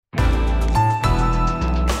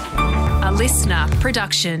listener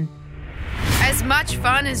production. As much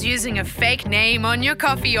fun as using a fake name on your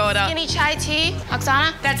coffee order. Any chai tea?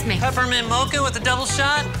 Oksana? That's me. Peppermint mocha with a double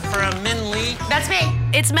shot for a Min Lee. That's me.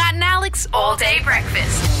 It's Matt and Alex all day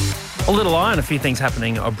breakfast. A little eye on a few things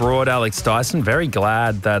happening abroad, Alex Dyson. Very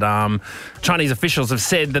glad that Chinese officials have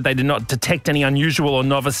said that they did not detect any unusual or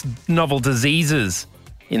novel diseases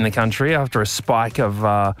in the country after a spike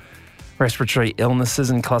of respiratory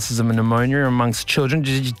illnesses and clusters of pneumonia amongst children.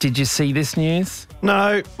 Did you see this news?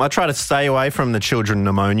 No, I try to stay away from the children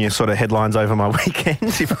pneumonia sort of headlines over my weekend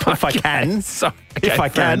if I can. If I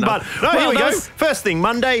can. But no, here we go. First thing,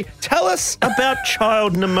 Monday, tell us about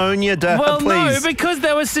child pneumonia, please. No, because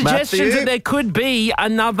there were suggestions that there could be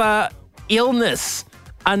another illness,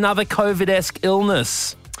 another COVID-esque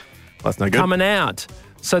illness That's no good. coming out.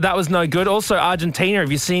 So that was no good. Also, Argentina,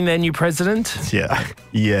 have you seen their new president? Yeah.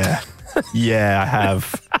 Yeah, I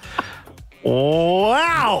have.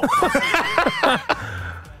 Wow.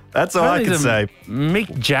 That's all I can say.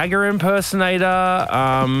 Mick Jagger impersonator,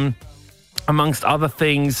 amongst other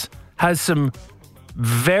things, has some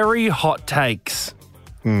very hot takes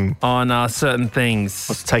on certain things.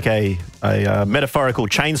 Let's take a metaphorical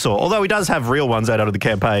chainsaw, although he does have real ones out of the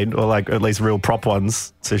campaign, or like at least real prop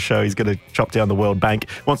ones to show he's going to chop down the World Bank.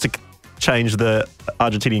 Wants to change the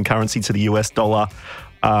Argentinian currency to the US dollar.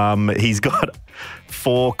 He's got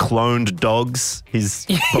 4 cloned dogs. His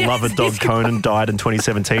beloved dog Conan died in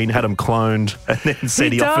 2017, had him cloned, and then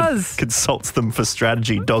said he often consults them for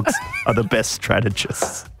strategy. Dogs are the best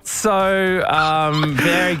strategists. So,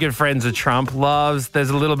 very good friends of Trump.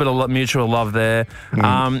 There's a little bit of mutual love there.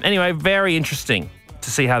 Anyway, very interesting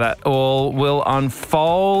to see how that all will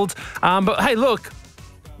unfold. But hey, look,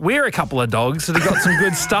 we're a couple of dogs that have got some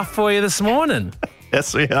good stuff for you this morning.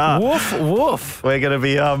 Yes, we are. Woof, woof. We're going to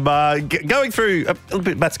be going through a little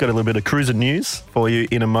bit. Matt's got a little bit of cruiser news for you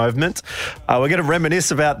in a moment. We're going to reminisce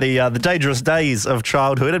about the dangerous days of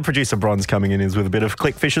childhood, and producer Bronze coming in is with a bit of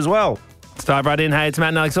clickfish as well. Dive right in. Hey, it's Matt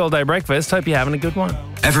and Alex All Day Breakfast. Hope you're having a good one.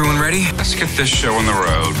 Everyone ready? Let's get this show on the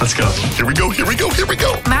road. Let's go. Here we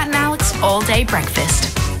go. Matt and Alex All Day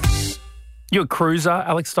Breakfast. You a cruiser,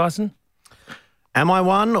 Alex Dyson? Am I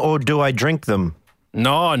one, or do I drink them?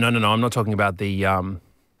 No. I'm not talking about the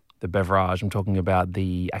beverage. I'm talking about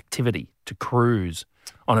the activity to cruise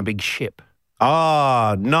on a big ship.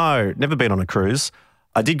 Oh, no. Never been on a cruise.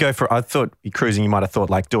 I thought cruising, you might have thought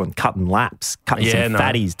like cutting laps, cutting some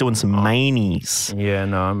fatties, doing some manies. Yeah,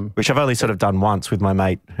 no. Which I've only sort of done once with my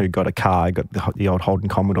mate who got a car. I got the old Holden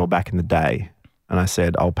Commodore back in the day. And I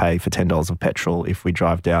said, I'll pay for $10 of petrol if we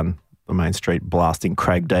drive down the main street blasting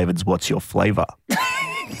Craig David's What's Your Flavour?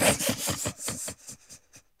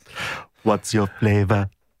 What's your flavour?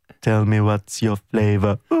 Tell me what's your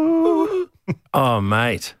flavour. Oh,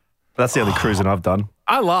 mate. That's the only cruising I've done.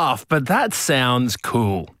 I laugh, but that sounds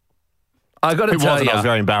cool. I got to tell you. I was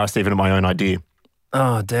very embarrassed even at my own idea.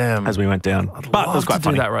 Oh, damn. As we went down. But it was quite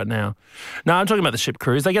funny. Do that right now. No, I'm talking about the ship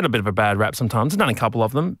cruise. They get a bit of a bad rap sometimes. I've done a couple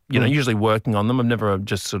of them, usually working on them. I've never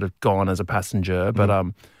just sort of gone as a passenger, but I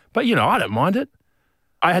don't mind it.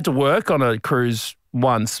 I had to work on a cruise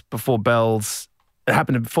once before Belle's. It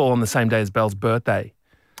happened to fall on the same day as Belle's birthday.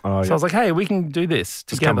 Oh, so I was like, hey, we can do this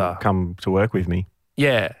together. Come to work with me.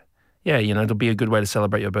 Yeah. Yeah, it'll be a good way to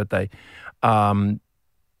celebrate your birthday.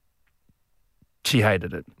 She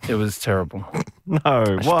hated it. It was terrible. No,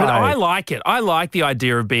 why? But I like it. I like the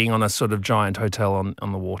idea of being on a sort of giant hotel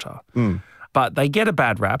on the water. But they get a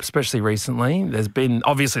bad rap, especially recently. There's been,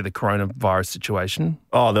 obviously, the coronavirus situation.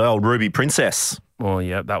 Oh, the old Ruby Princess. Well,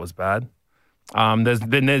 yeah, that was bad. There's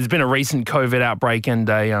been a recent COVID outbreak and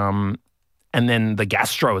then the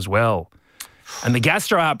gastro as well. And the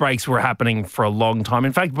gastro outbreaks were happening for a long time.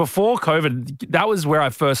 In fact, before COVID, that was where I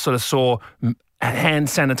first sort of saw hand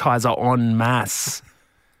sanitizer en masse.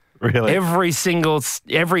 Really?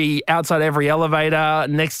 Outside every elevator,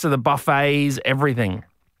 next to the buffets, everything.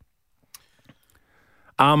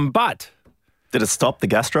 But did it stop the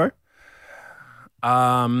gastro?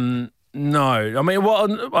 No. I mean,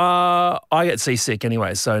 I get seasick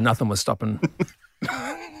anyway, so nothing was stopping.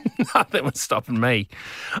 Nothing was stopping me.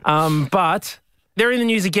 But they're in the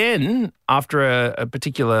news again after a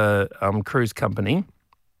particular cruise company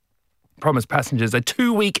promised passengers a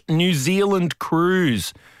 2-week New Zealand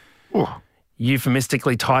cruise. Ooh.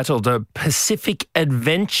 Euphemistically titled a Pacific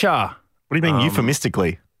Adventure. What do you mean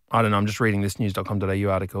euphemistically? I don't know. I'm just reading this news.com.au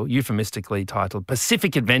article. Euphemistically titled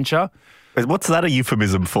Pacific Adventure. What's that a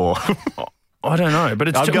euphemism for? I don't know.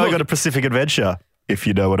 But I'm going on a Pacific Adventure, if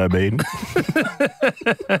you know what I mean.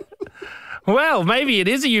 Well, maybe it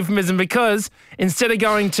is a euphemism because instead of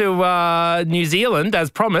going to New Zealand as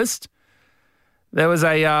promised, There was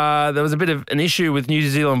a bit of an issue with New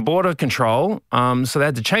Zealand border control, so they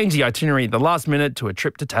had to change the itinerary at the last minute to a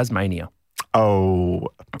trip to Tasmania. Oh,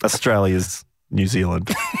 Australia's New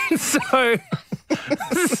Zealand.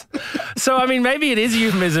 So I mean, maybe it is a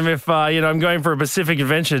euphemism if I'm going for a Pacific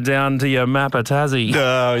adventure down to your Mappa Tassie.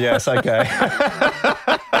 Oh, yes, okay.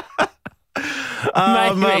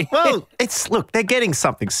 Maybe. Well, they're getting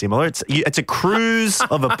something similar. It's a cruise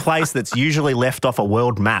of a place that's usually left off a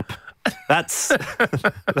world map. That's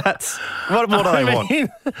what do they want?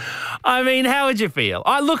 I mean, how would you feel?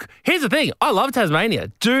 Here's the thing. I love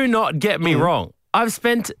Tasmania. Do not get me wrong. I've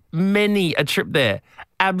spent many a trip there.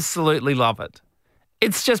 Absolutely love it.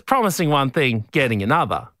 It's just promising one thing, getting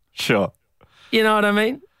another. Sure. You know what I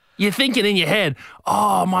mean? You're thinking in your head,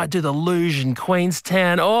 I might do the Luge in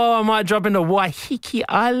Queenstown. I might drop into Waiheke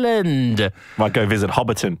Island. Might go visit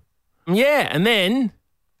Hobbiton. Yeah, and then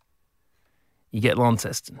you get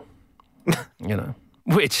Launceston.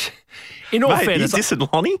 Which, in all fairness... you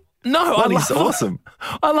dissing Lonnie? No, Lonnie's awesome.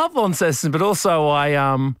 I love Launceston, but also I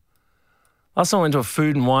also went to a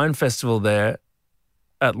food and wine festival there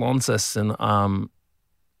at Launceston. I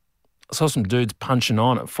saw some dudes punching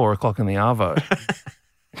on at 4:00 in the Arvo.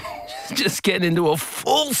 Just getting into a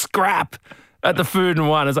full scrap at the food and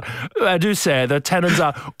wine. I do say the tenants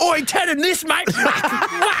are, oi, tenant this, mate. Whack,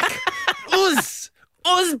 whack.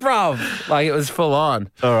 Uz, bruv. Like, it was full on.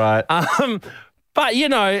 All right. But,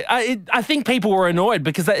 I think people were annoyed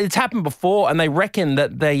because it's happened before and they reckon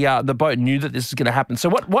that the boat knew that this was going to happen. So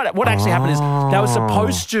what actually happened is they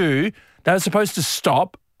were supposed to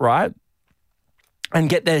stop, right, and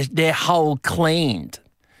get their hull cleaned.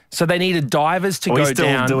 So they needed divers to go down. Are we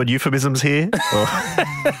still doing euphemisms here?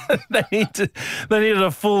 They needed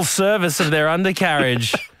a full service of their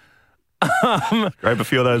undercarriage. Scrape a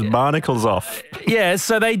few of those barnacles off. Yeah,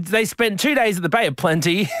 so they spent 2 days at the Bay of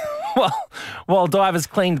Plenty while divers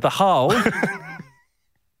cleaned the hull.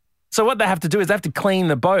 So what they have to do is they have to clean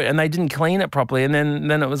the boat, and they didn't clean it properly, and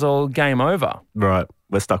then it was all game over. Right,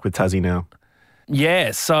 we're stuck with Tassie now.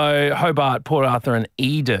 Yeah, so Hobart, Port Arthur and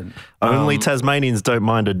Eden. Only Tasmanians don't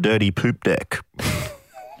mind a dirty poop deck.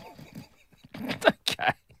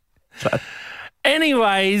 Okay.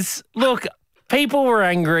 Anyways, look, people were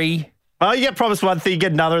angry. Oh, you get promised one thing, you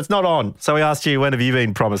get another. It's not on. So we asked you, when have you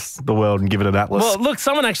been promised the world and given an atlas? Well, look,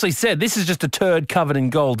 someone actually said this is just a turd covered in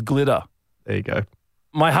gold glitter. There you go.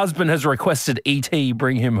 My husband has requested E.T.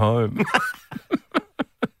 bring him home.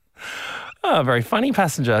 Oh, very funny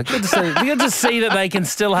passenger. Good to see that they can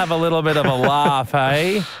still have a little bit of a laugh,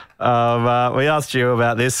 hey? We asked you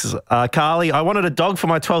about this. Carly, I wanted a dog for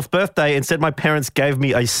my 12th birthday. Instead, my parents gave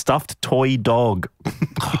me a stuffed toy dog.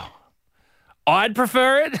 I'd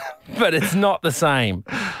prefer it, but it's not the same.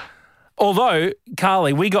 Although,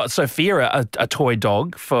 Carly, we got Sophia a toy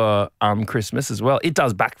dog for Christmas as well. It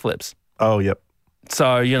does backflips. Oh, yep. So,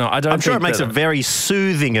 I don't I'm sure it makes a very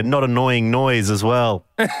soothing and not annoying noise as well.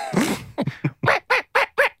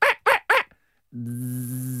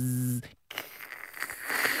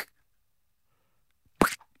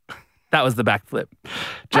 That was the backflip.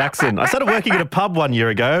 Jackson, I started working at a pub 1 year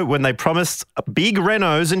ago when they promised big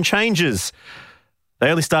renos and changes. They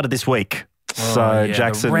only started this week.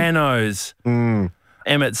 Jackson. The renos.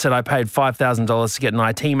 Emmett said, I paid $5,000 to get an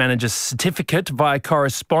IT manager's certificate via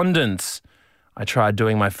correspondence. I tried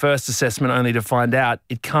doing my first assessment only to find out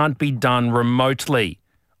it can't be done remotely.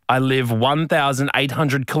 I live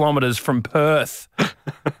 1,800 kilometres from Perth.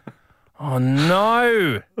 Oh,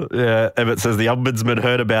 no. Yeah, Emmett says the ombudsman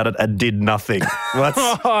heard about it and did nothing. Let's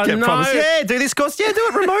get promised. Yeah, do this course. Yeah, do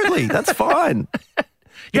it remotely. That's fine.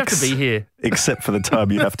 You have to be here. Except for the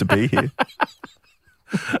time you have to be here.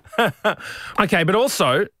 Okay, but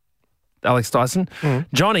also, Alex Dyson,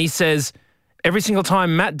 Johnny says, every single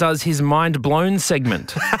time Matt does his mind blown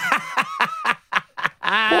segment.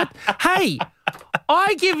 What? Hey,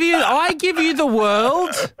 I give you the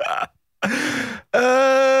world.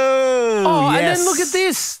 Oh, yes. And then look at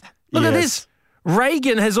this. Look at this.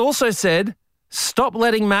 Reagan has also said, stop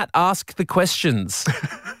letting Matt ask the questions.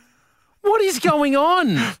 What is going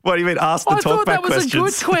on? What do you mean, ask the talkback questions? I thought that was a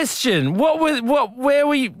good question. Where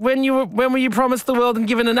were you promised the world and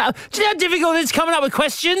given an... Do you know how difficult it is coming up with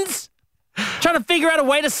questions? Trying to figure out a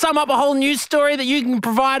way to sum up a whole news story that you can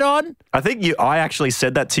provide on? I think I actually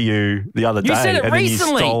said that to you the other day. You said it and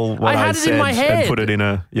recently. Then you stole what I had it in my head. And put it in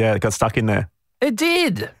it got stuck in there. It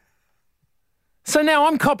did. So now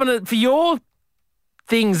I'm copping it for your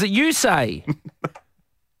things that you say.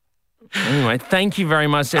 Anyway, thank you very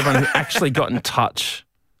much to everyone who actually got in touch.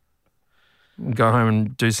 Go home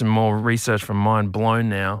and do some more research from Mind Blown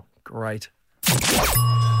now. Great.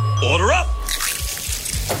 Order up.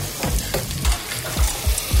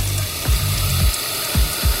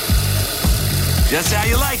 Just how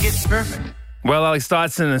you like it. Perfect. Well, Alex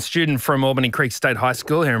Dyson, a student from Albany Creek State High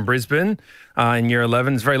School here in Brisbane in Year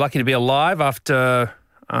 11, is very lucky to be alive after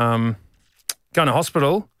going to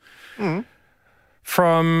hospital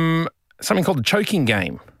from something called the choking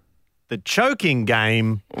game. The choking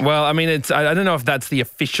game? Well, I mean, I don't know if that's the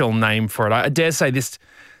official name for it. I dare say this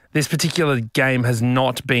particular game has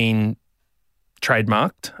not been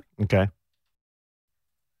trademarked. Okay.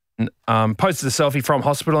 Posted a selfie from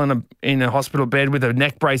hospital in a hospital bed with a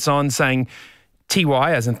neck brace on saying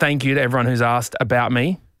TY, as in thank you to everyone who's asked about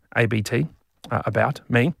me, ABT, about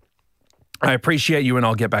me. I appreciate you and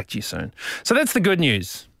I'll get back to you soon. So that's the good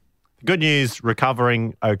news. Good news,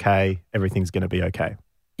 recovering okay, everything's going to be okay.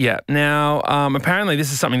 Yeah. Now, apparently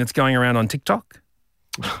this is something that's going around on TikTok.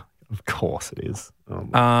 Of course it is. Oh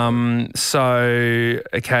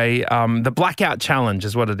the blackout challenge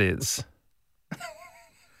is what it is.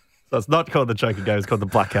 So it's not called the choking game, it's called the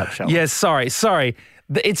blackout challenge. Yes, sorry.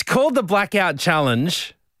 It's called the blackout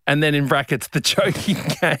challenge and then in brackets, the choking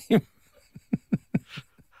game.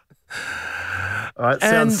 All right,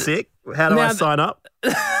 sounds sick. How do I sign up?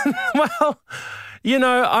 Well,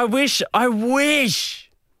 I wish,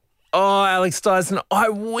 Alex Dyson, I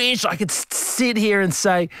wish I could sit here and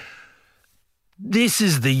say, this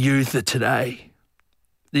is the youth of today.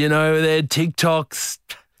 Their TikToks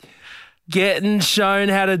getting shown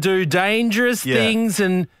how to do dangerous things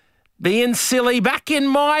and being silly. Back in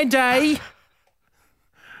my day,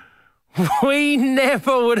 we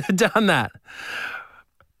never would have done that.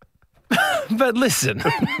 But listen,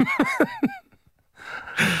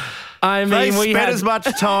 I mean, they spent as much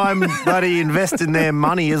time bloody investing their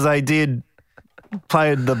money as they did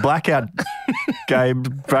playing the blackout game,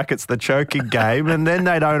 brackets the choking game, and then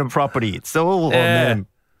they'd own a property. It's all on them.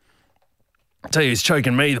 I'll tell you who's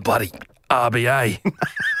choking me, the bloody RBA.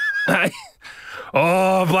 Hey.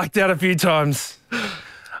 Oh, I blacked out a few times.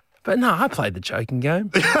 But no, I played the choking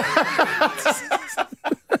game.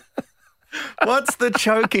 What's the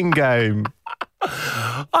choking game?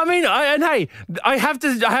 I mean, I have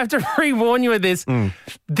to pre-warn you of this.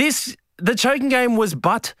 The choking game was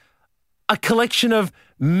but a collection of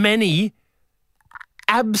many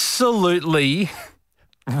absolutely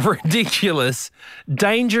ridiculous,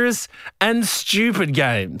 dangerous, and stupid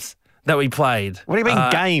games that we played. What do you mean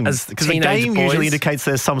games? Because a game usually indicates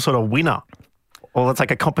there's some sort of winner, or it's like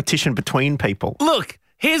a competition between people. Look,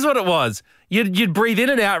 here's what it was. You'd breathe in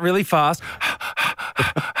and out really fast.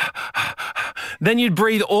 Then you'd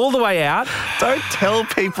breathe all the way out. Don't tell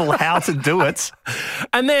people how to do it.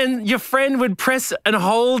 And then your friend would press and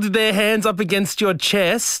hold their hands up against your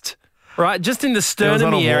chest, right? Just in the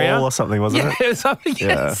sternum area. It was on a wall or something, wasn't it? It was up against.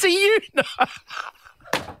 Yeah. See,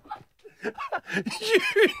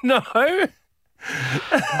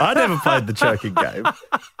 I never played the choking game.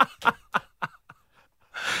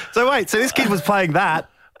 So wait, so this kid was playing that.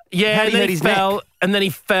 Yeah, and then he fell, and then he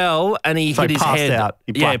fell, and he hit his head. Out.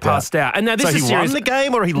 He passed out. And now this is serious. So he won the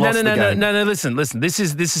game, or he lost the game? No. Listen. This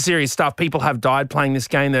is serious stuff. People have died playing this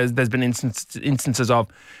game. There's been instances of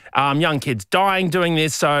young kids dying doing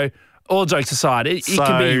this. So all jokes aside, it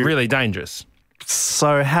can be really dangerous.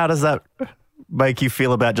 So how does that make you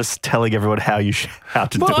feel about just telling everyone how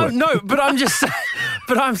to do it? No, but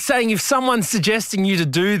I'm saying if someone's suggesting you to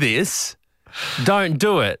do this, don't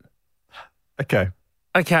do it. Okay.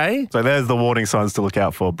 So there's the warning signs to look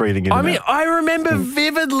out for, breathing in and out. I remember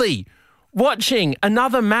vividly watching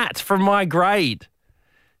another Matt from my grade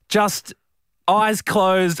just eyes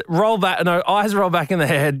closed, eyes roll back in the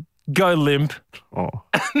head, go limp,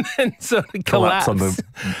 and then sort of collapse on the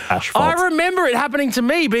asphalt. I remember it happening to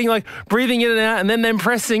me, being like breathing in and out and then them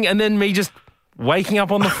pressing and then me just waking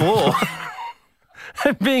up on the floor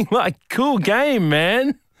and being like, cool game,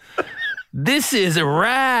 man. This is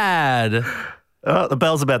rad. Oh, the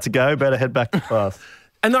bell's about to go. Better head back fast.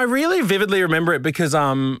 And I really vividly remember it because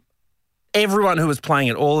everyone who was playing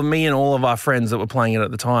it, all of me and all of our friends that were playing it at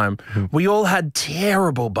the time, we all had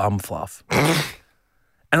terrible bum fluff.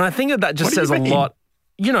 And I think that just says a lot.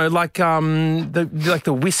 Like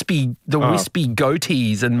the wispy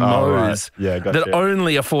goatees and mows that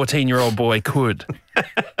only a 14-year-old boy could.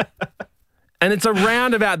 And it's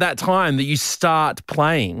around about that time that you start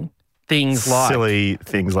playing things like silly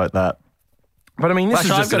things like that. But I mean, I've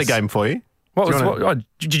got a game for you.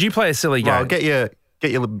 Did you play a silly game? Well, get your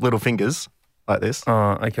little fingers like this.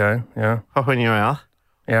 Oh, okay, yeah. Pop in your mouth.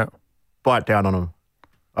 Yeah. Bite down on them.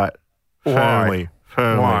 Like firmly.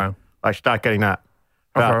 Why? Like start getting that.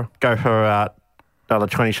 Go for another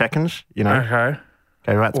 20 seconds. Okay.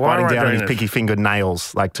 Okay, Rat's biting down on his pinky finger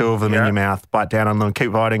nails, like two of them in your mouth. Bite down on them.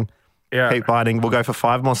 Keep biting. Yeah. Keep biting. We'll go for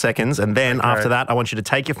 5 more seconds. And then after that, I want you to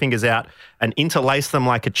take your fingers out and interlace them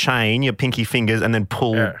like a chain, your pinky fingers, and then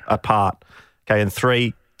pull apart. Okay, in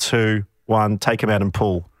 3, 2, 1, take them out and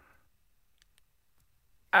pull.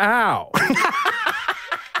 Ow.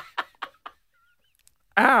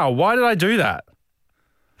 Ow, why did I do that?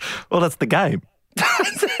 Well, that's the game.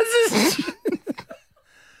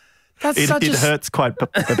 It hurts quite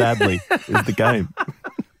badly, is the game.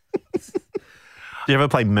 Do you ever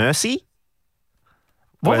play Mercy?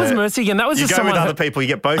 What was Mercy again? That was you just go with someone other people, you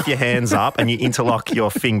get both your hands up and you interlock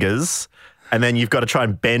your fingers, and then you've got to try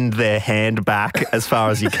and bend their hand back as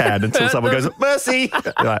far as you can until someone goes, Mercy!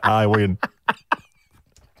 You're like, I win.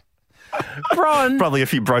 Bron, probably a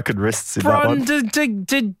few broken wrists in that one.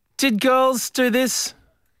 Did girls do this?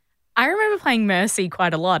 I remember playing Mercy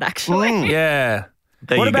quite a lot, actually. Yeah.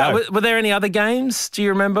 There you go. Were there any other games? Do you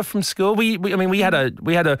remember from school? We had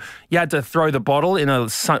you had to throw the bottle in a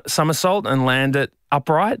somersault and land it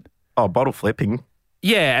upright. Oh, bottle flipping.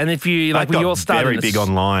 Yeah, and if you we all started very big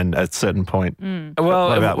online at a certain point. Well,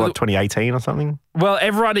 what about 2018 or something? Well,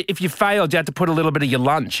 everyone, if you failed, you had to put a little bit of your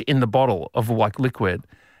lunch in the bottle of like liquid,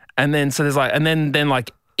 and then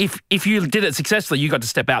if you did it successfully, you got to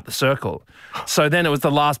step out the circle. So then it was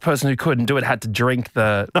the last person who couldn't do it had to drink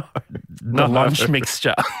the lunch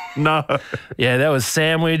mixture. No. Yeah, there was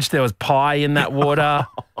sandwich, there was pie in that water,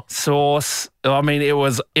 sauce. I mean, it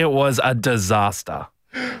was a disaster.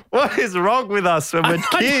 What is wrong with us when we're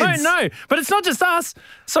kids? I don't know, but it's not just us.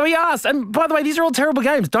 So he asked, and by the way, these are all terrible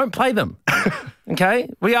games. Don't play them. Okay?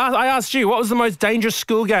 I asked you, what was the most dangerous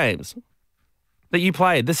school games that you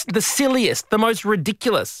played? The silliest, the most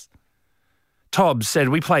ridiculous. Tobbs said,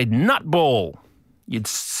 we played nutball. You'd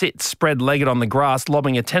sit spread-legged on the grass,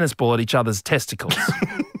 lobbing a tennis ball at each other's testicles.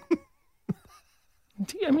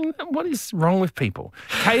 I mean, what is wrong with people?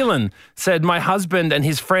 Kaylin said, my husband and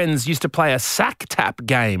his friends used to play a sack tap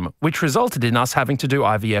game, which resulted in us having to do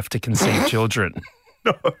IVF to conceive children.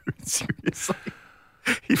 No, seriously.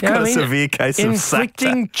 You've got a severe case of sack tap.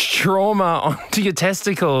 Inflicting trauma onto your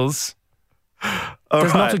testicles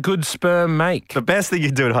does not a good sperm make. The best thing you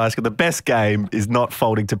can do in high school, the best game is not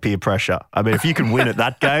folding to peer pressure. I mean, if you can win at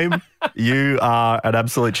that game, you are an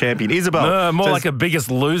absolute champion. Isabel. More like a biggest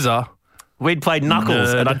loser. We'd played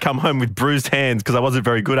knuckles and I'd come home with bruised hands because I wasn't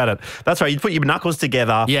very good at it. That's right. You'd put your knuckles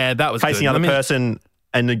together. Yeah, that was facing the other person,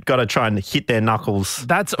 and you've got to try and hit their knuckles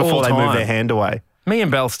before they move their hand away. Me and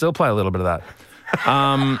Belle still play a little bit of that.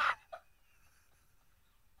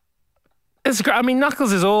 It's great. I mean,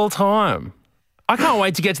 knuckles is all time. I can't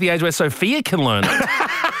wait to get to the age where Sophia can learn it.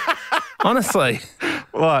 Honestly.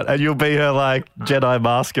 What? And you'll be her like Jedi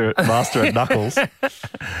master at knuckles.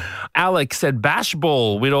 Alex said bash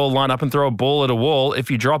ball. We'd all line up and throw a ball at a wall.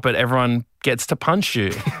 If you drop it, everyone gets to punch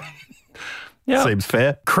you. Yeah. Seems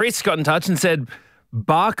fair. Chris got in touch and said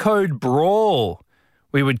barcode brawl.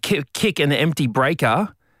 We would kick an empty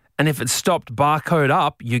breaker, and if it stopped barcode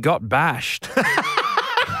up, you got bashed.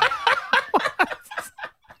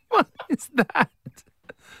 What is that?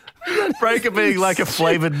 Breaker being like a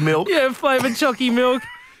flavoured milk. Yeah, flavoured chalky milk.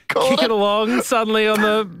 Kick it along, suddenly on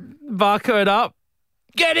the barcode up.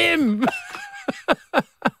 Get him!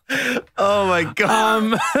 Oh, my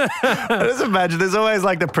God. I just imagine there's always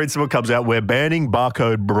like the principal comes out, we're banning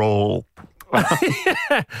barcode brawl.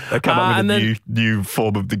 They come up with a new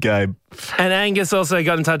form of the game. And Angus also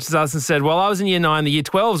got in touch with us and said, while I was in year 9, the year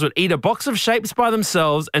 12s would eat a box of shapes by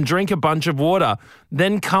themselves and drink a bunch of water,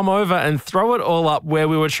 then come over and throw it all up where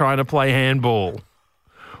we were trying to play handball.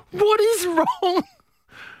 What is wrong?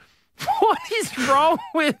 What is wrong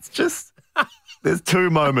with just... There's two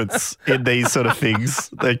moments in these sort of things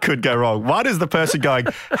that could go wrong. One is the person going,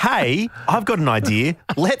 hey, I've got an idea.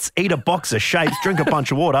 Let's eat a box of shapes, drink a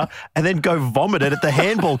bunch of water, and then go vomit it at the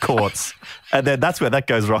handball courts. And then that's where that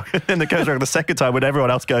goes wrong. And then it goes wrong the second time when everyone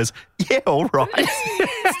else goes, yeah, all right.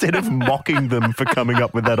 Instead of mocking them for coming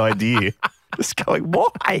up with that idea. Just going,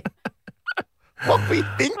 why? What were you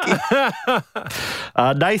thinking?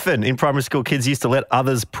 Nathan, in primary school, kids used to let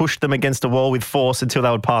others push them against a wall with force until they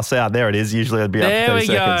would pass out. There it is. Usually it'd be up to 30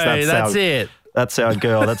 seconds. That's it. That's our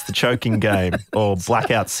girl. That's the choking game or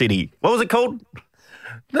Blackout City. What was it called?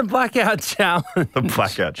 The Blackout Challenge. The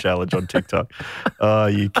Blackout Challenge on TikTok. Oh,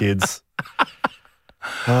 you kids.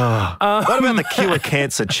 Oh. What about the Cure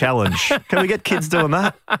Cancer Challenge? Can we get kids doing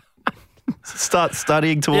that? Start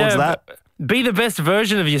studying towards that? Be the best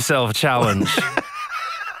version of yourself challenge.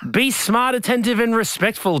 Be smart, attentive, and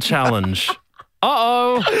respectful challenge.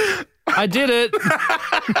 Uh-oh. I did it.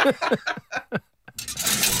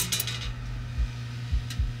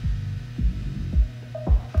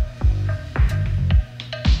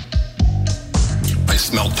 I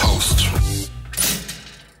smell toast.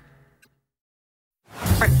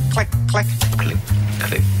 Click, click,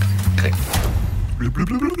 click, click.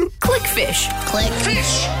 Clickfish.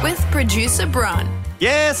 Clickfish. With producer Bron.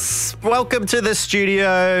 Yes, welcome to the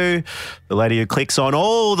studio. The lady who clicks on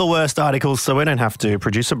all the worst articles so we don't have to.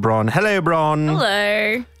 Producer Bron. Hello, Bron.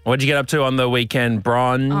 Hello. What'd you get up to on the weekend,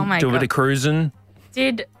 Bron? Oh, my Do a bit God. of cruising?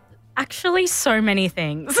 Did actually so many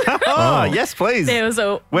things. Oh, yes, please. There was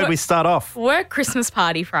a Where'd we start off? work Christmas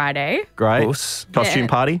party Friday. Great. Course. Costume Yeah.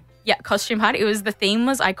 party? Yeah, costume party. The theme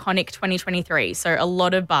was Iconic 2023. So a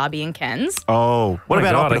lot of Barbie and Kens. Oh, what my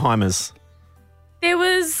about God. Oppenheimers? There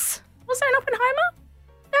was there an Oppenheimer?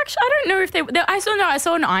 Actually, I don't know if I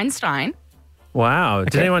saw an Einstein. Wow.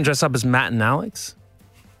 Did anyone dress up as Matt and Alex?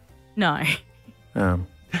 No. Um,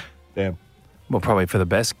 Damn. well, probably for the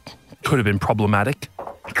best. Could have been problematic.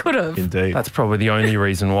 Could have. Indeed. That's probably the only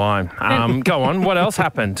reason why. Go on. What else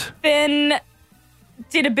happened? Then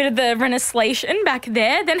did a bit of the Renaissance back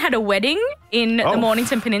there. Then had a wedding in the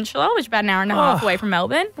Mornington Peninsula, which is about an hour and a half away from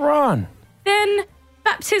Melbourne. Bron. Then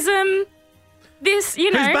baptism. This,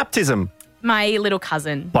 Whose baptism? my little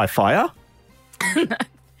cousin. By fire?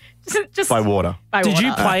 Just By water? by Did you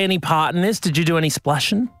water. play any part in this? Did you do any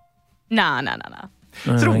splashing? Nah.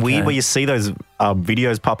 Is it Okay. weird where you see those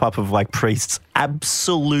videos pop up of like priests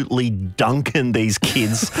absolutely dunking these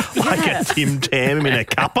kids like a Tim Tam in a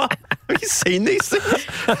cuppa? Have you seen these things?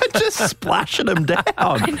 Just splashing them down.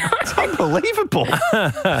 It's unbelievable.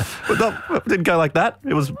 But didn't go like that.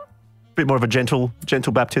 It was a bit more of a gentle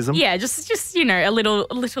baptism. Yeah, just a little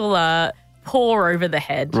pour over the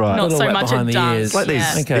head. Right. Not Little so wet much a behind the dunk. ears. Like Yeah.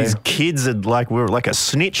 these, Okay. these kids are like we were like a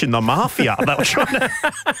snitch in the mafia. They were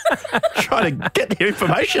trying to get the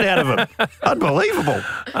information out of them. Unbelievable.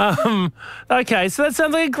 Okay, so that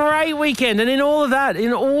sounds like a great weekend. And in all of that,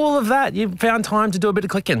 you found time to do a bit of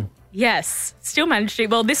clicking. Yes, still managed to.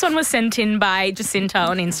 Well, this one was sent in by Jacinta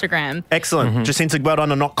on Instagram. Excellent. Jacinta, well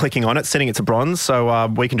done on not clicking on it, sending it to Bron, so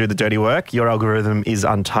we can do the dirty work. Your algorithm is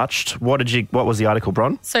untouched. What was the article,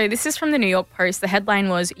 Bron? So this is from the New York Post. The headline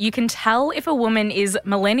was, "You can tell if a woman is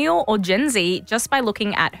millennial or Gen Z just by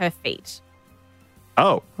looking at her feet."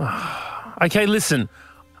 Oh, Okay, listen,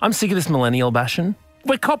 I'm sick of this millennial bashing.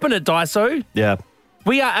 We're copping it, Daiso. yeah.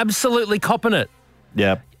 We are absolutely copping it.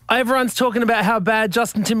 Yeah. Everyone's talking about how bad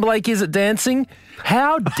Justin Timberlake is at dancing.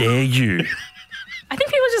 How dare you? I think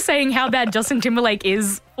people are just saying how bad Justin Timberlake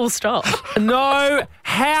is, full stop. No,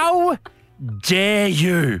 how dare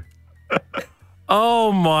you?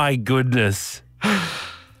 Oh my goodness.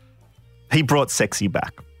 He brought sexy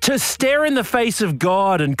back. To stare in the face of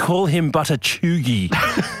God and call him but a chuggy.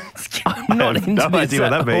 I'm not have into no this idea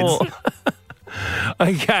what at that means. all.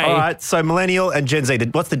 Okay. All right, so millennial and Gen Z,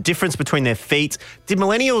 what's the difference between their feet? Did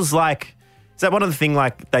millennials is that one of the things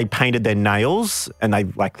like they painted their nails and they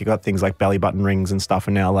got things like belly button rings and stuff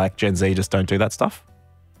and now like Gen Z just don't do that stuff?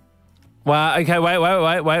 Well, okay,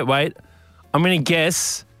 wait. I'm going to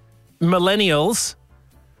guess millennials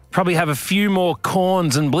probably have a few more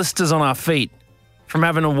corns and blisters on our feet from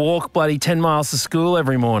having to walk bloody 10 miles to school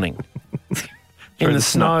every morning in the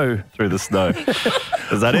snow. Through the snow.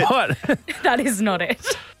 Is that it? What? That is not it.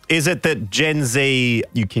 Is it that Gen Z,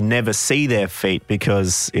 you can never see their feet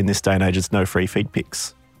because in this day and age, it's no free feet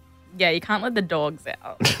pics? Yeah, you can't let the dogs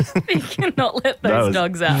out. You cannot let No, those it's-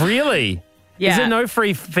 dogs out. Really? Yeah. Is there no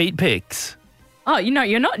free feet pics? Oh,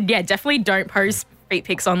 you're not. Yeah, definitely don't post feet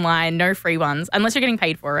pics online. No free ones unless you're getting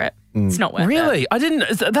paid for it. It's not worth it. Really? I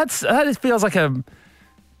didn't. That feels like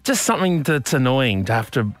just something that's annoying to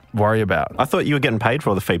have to worry about. I thought you were getting paid for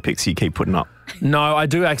all the feet pics you keep putting up. No, I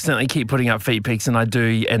do accidentally keep putting up feet pics, and I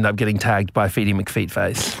do end up getting tagged by Feety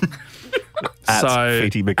McFeetface. At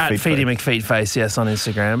Feety McFeetface. At Feety McFeetface, yes, on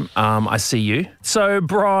Instagram. I see you. So,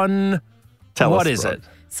 Bron, Tell what us, is Bron.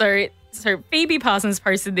 it? So Phoebe Parsons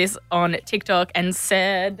posted this on TikTok and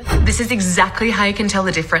said, This is exactly how you can tell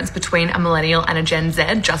the difference between a millennial and a Gen Z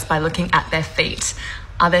just by looking at their feet.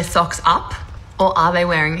 Are their socks up or are they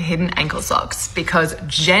wearing hidden ankle socks? Because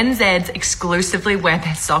Gen Zs exclusively wear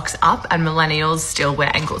their socks up and millennials still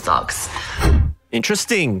wear ankle socks.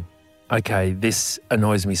 Interesting. Okay, this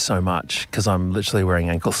annoys me so much because I'm literally wearing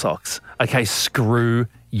ankle socks. Okay, screw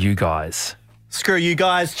you guys. Screw you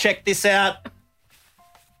guys. Check this out.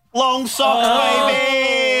 Long socks,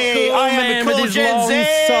 baby. Cool I am man a with cool his Gen long Z.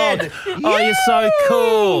 sock. Oh, you're so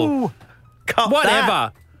cool. Cop Whatever.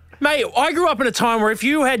 that. Mate, I grew up in a time where if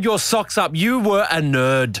you had your socks up, you were a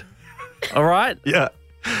nerd. All right? Yeah.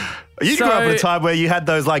 You grew up in a time where you had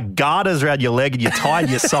those like garters around your leg and you tied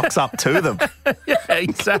your socks up to them. Yeah,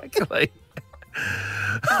 exactly.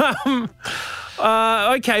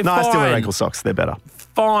 Okay, No, fine. I still wear ankle socks. They're better.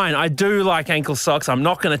 Fine, I do like ankle socks. I'm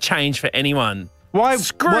not going to change for anyone. Why?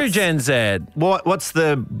 Screw Gen Z. What's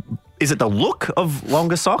the Is it the look of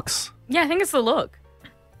longer socks? Yeah, I think it's the look.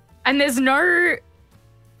 And there's no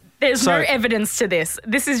evidence to this.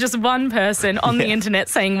 This is just one person on the internet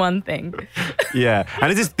saying one thing. Yeah.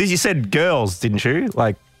 And you said girls, didn't you?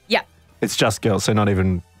 Like, Yeah, it's just girls, so not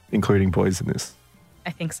even including boys in this.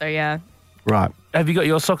 I think so, yeah. Right. Have you got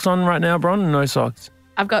your socks on right now, Bron? No socks.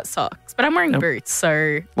 I've got socks, but I'm wearing boots,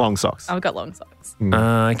 so Long socks. I've got long socks.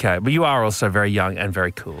 Okay. But you are also very young and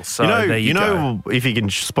very cool. So there you go. If you can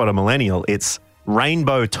spot a millennial, it's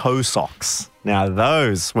rainbow toe socks. Now,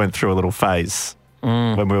 those went through a little phase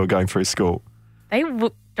when we were going through school. They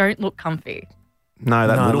don't look comfy. No,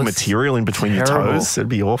 that little looks material in between your terrible. toes, it'd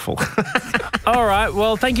be awful. All right.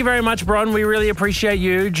 Well, thank you very much, Bron. We really appreciate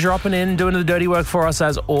you dropping in, doing the dirty work for us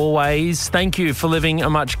as always. Thank you for living a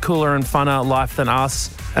much cooler and funner life than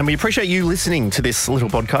us. And we appreciate you listening to this little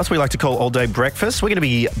podcast we like to call All Day Breakfast. We're going to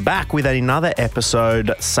be back with another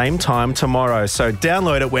episode, same time tomorrow. So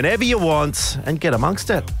download it whenever you want and get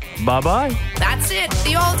amongst it. Bye-bye. That's it.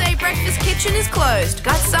 The All Day Breakfast kitchen is closed.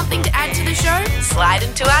 Got something to add to the show? Slide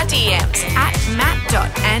into our DMs at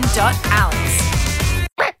matt.and.alex.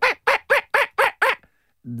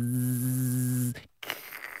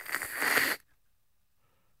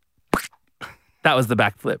 That was the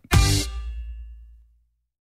backflip.